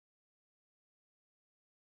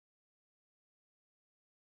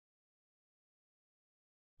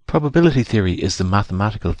Probability theory is the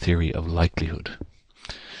mathematical theory of likelihood.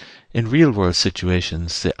 In real-world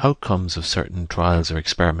situations, the outcomes of certain trials or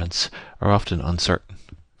experiments are often uncertain.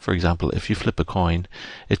 For example, if you flip a coin,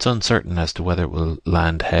 it's uncertain as to whether it will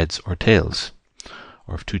land heads or tails.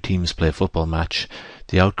 Or if two teams play a football match,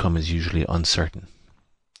 the outcome is usually uncertain.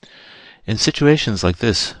 In situations like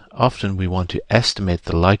this, often we want to estimate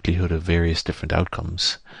the likelihood of various different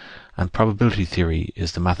outcomes, and probability theory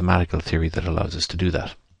is the mathematical theory that allows us to do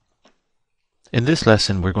that. In this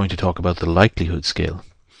lesson, we're going to talk about the likelihood scale,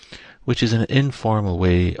 which is an informal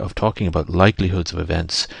way of talking about likelihoods of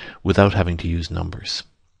events without having to use numbers.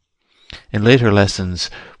 In later lessons,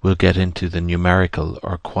 we'll get into the numerical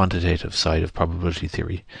or quantitative side of probability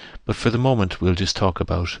theory, but for the moment we'll just talk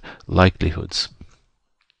about likelihoods.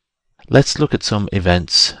 Let's look at some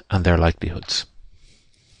events and their likelihoods.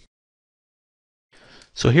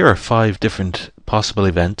 So here are 5 different possible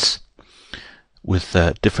events with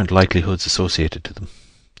different likelihoods associated to them.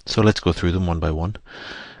 So let's go through them one by one.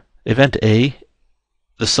 Event A,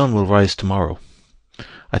 the sun will rise tomorrow.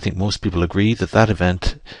 I think most people agree that that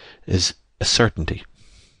event is a certainty.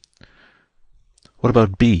 What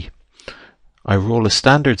about B? I roll a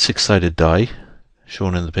standard 6-sided die,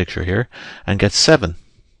 shown in the picture here, and get 7.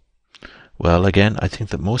 Well, again, I think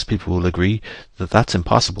that most people will agree that that's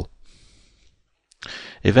impossible.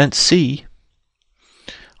 Event C,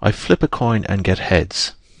 I flip a coin and get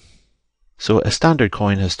heads. So a standard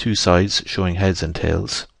coin has 2 sides showing heads and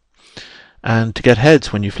tails. And to get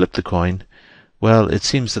heads when you flip the coin, well, it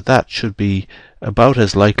seems that that should be about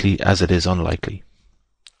as likely as it is unlikely.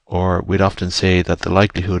 Or we'd often say that the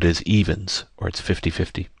likelihood is evens, or it's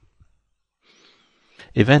 50-50.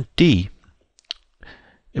 Event D,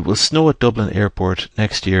 it will snow at Dublin Airport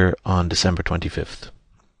next year on December 25th.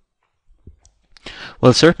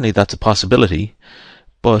 Well, certainly that's a possibility,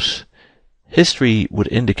 but history would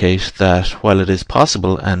indicate that while it is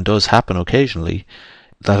possible and does happen occasionally,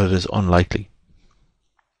 that it is unlikely.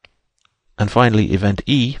 And finally, event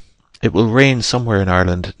E, it will rain somewhere in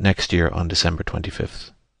Ireland next year on December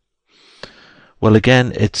 25th. Well,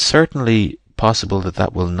 again, it's certainly possible that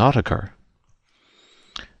that will not occur.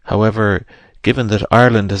 However, given that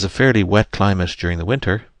Ireland has a fairly wet climate during the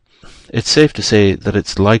winter, it's safe to say that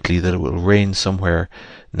it's likely that it will rain somewhere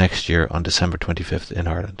next year on December 25th in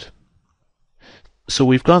Ireland. So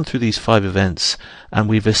we've gone through these 5 events and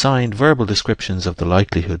we've assigned verbal descriptions of the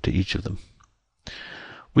likelihood to each of them.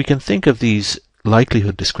 We can think of these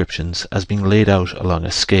likelihood descriptions as being laid out along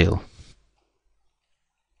a scale.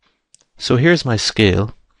 So here's my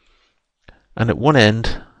scale, and at one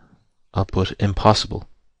end I'll put impossible.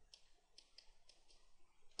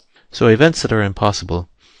 So events that are impossible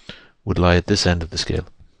would lie at this end of the scale.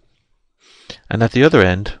 And at the other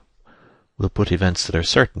end, we'll put events that are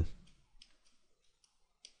certain.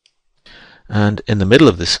 And in the middle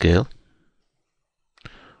of this scale,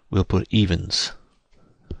 we'll put evens.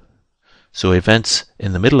 So events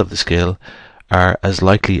in the middle of the scale are as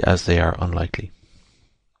likely as they are unlikely.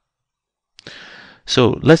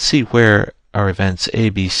 So let's see where our events A,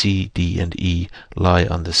 B, C, D, and E lie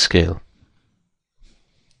on this scale.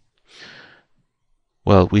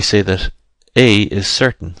 Well, we say that A is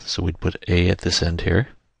certain, so we'd put A at this end here.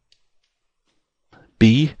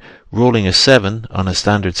 B, rolling a 7 on a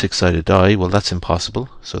standard 6-sided die, well, that's impossible,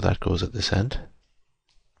 so that goes at this end.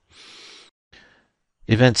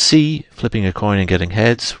 Event C, flipping a coin and getting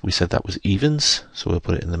heads, we said that was evens, so we'll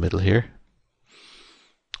put it in the middle here.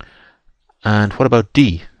 And what about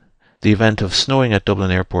D, the event of snowing at Dublin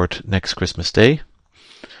Airport next Christmas Day?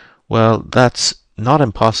 Well, that's not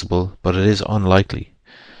impossible, but it is unlikely.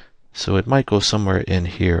 So it might go somewhere in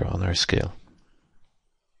here on our scale.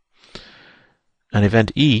 And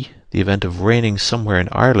event E, the event of raining somewhere in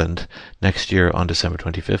Ireland next year on December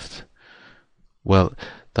 25th, well,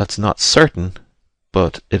 that's not certain,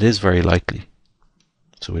 but it is very likely.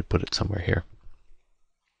 So we'd put it somewhere here.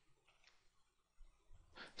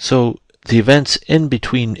 So the events in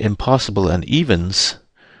between impossible and evens,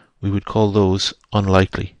 we would call those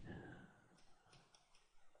unlikely.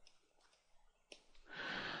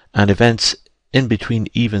 And events in between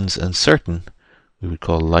evens and certain, we would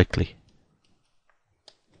call likely.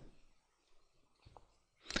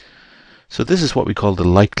 So this is what we call the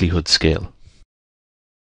likelihood scale.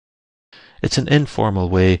 It's an informal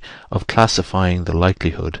way of classifying the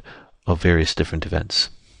likelihood of various different events.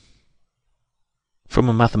 From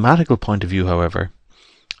a mathematical point of view, however,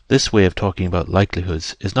 this way of talking about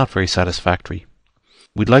likelihoods is not very satisfactory.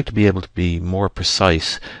 We'd like to be able to be more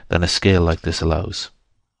precise than a scale like this allows.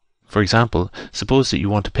 For example, suppose that you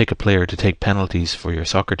want to pick a player to take penalties for your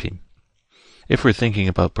soccer team. If we're thinking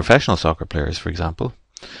about professional soccer players, for example,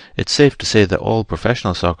 It's safe to say that all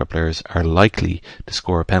professional soccer players are likely to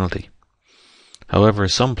score a penalty. However,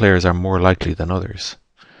 some players are more likely than others.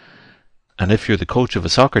 And if you're the coach of a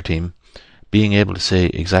soccer team, being able to say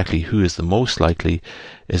exactly who is the most likely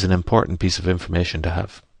is an important piece of information to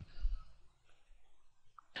have.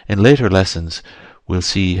 In later lessons, we'll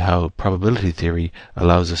see how probability theory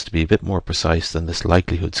allows us to be a bit more precise than this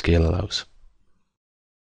likelihood scale allows.